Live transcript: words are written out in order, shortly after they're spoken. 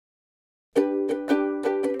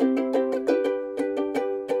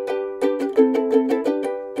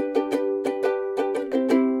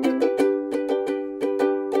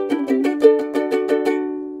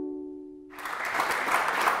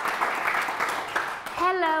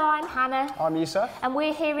I'm Hannah. I'm Yusef. And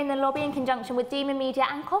we're here in the lobby in conjunction with Demon Media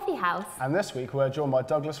and Coffee House. And this week we're joined by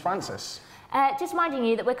Douglas Francis. Just reminding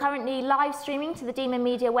you that we're currently live streaming to the Demon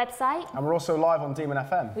Media website. And we're also live on Demon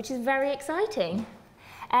FM. Which is very exciting.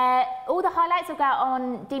 All the highlights will go out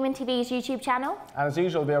on Demon TV's YouTube channel. And as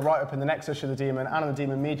usual, there'll be a write-up in the next issue of the Demon and on the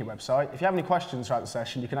Demon Media website. If you have any questions throughout the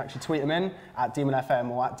session, you can actually tweet them in at Demon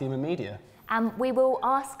FM or at Demon Media. And we will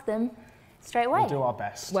ask them straight away. We'll do our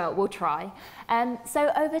best. Well, we'll try.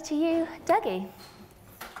 So over to you, Dougie.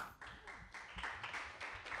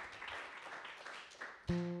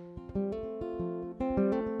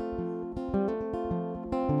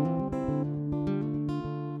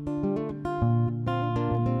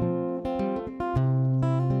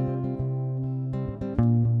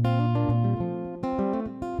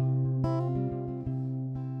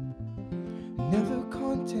 Never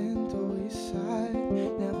content, always sad,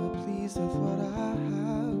 never pleased with what I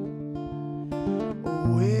have, or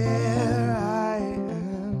where I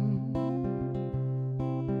am.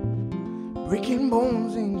 Breaking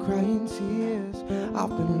bones and crying tears, I've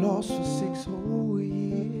been lost for 6 whole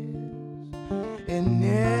years and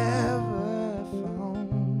never found.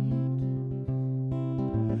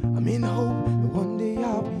 I'm in hope that one day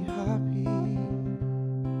I'll be happy,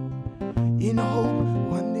 in hope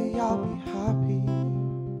one day I'll be happy.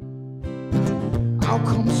 I'll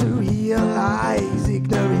come to realize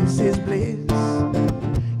ignorance is bliss,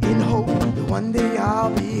 in hope that one day I'll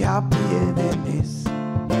be happier than this.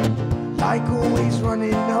 Like always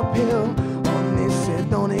running uphill on this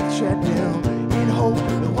hedonic treadmill, in hope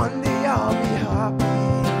that one day I'll be happy.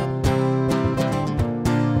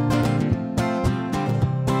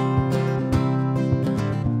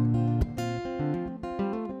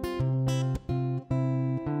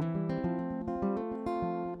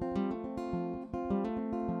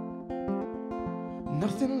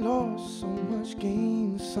 Nothing lost, so much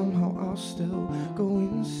gain, somehow I'll still go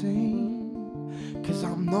insane, 'cause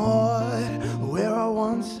I'm not where I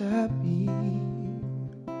once have been.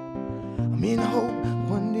 I'm in hope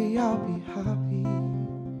one day I'll be happy.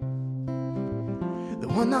 The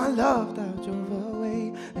one I loved I drove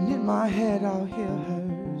away, and in my head I'll hear her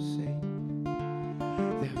say,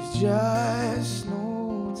 there's just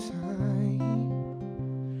no time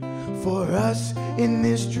for us in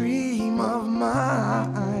this dream of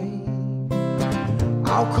mine.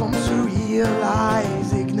 I'll come to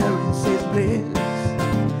realize ignorance is bliss,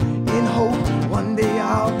 in hope one day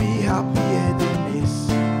I'll be happier than this.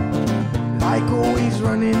 Like always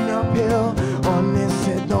running uphill on this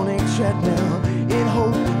hedonic treadmill, in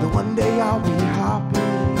hope that one day I'll be happy,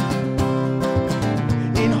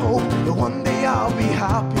 in hope that one day I'll be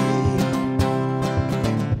happy.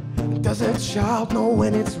 Does a child know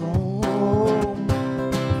when it's wrong?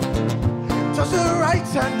 Does a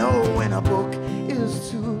writer know when a book is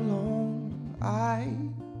too long? I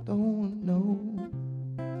don't know.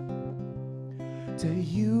 Do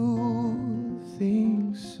you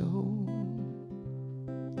think so?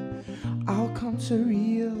 I'll come to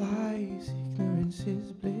realize ignorance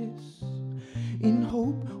is bliss, in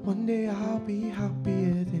hope one day I'll be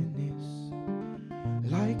happier than this.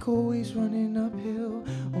 Like always running uphill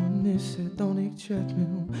on this hedonic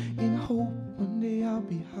treadmill, in hope one day I'll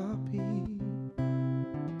be happy.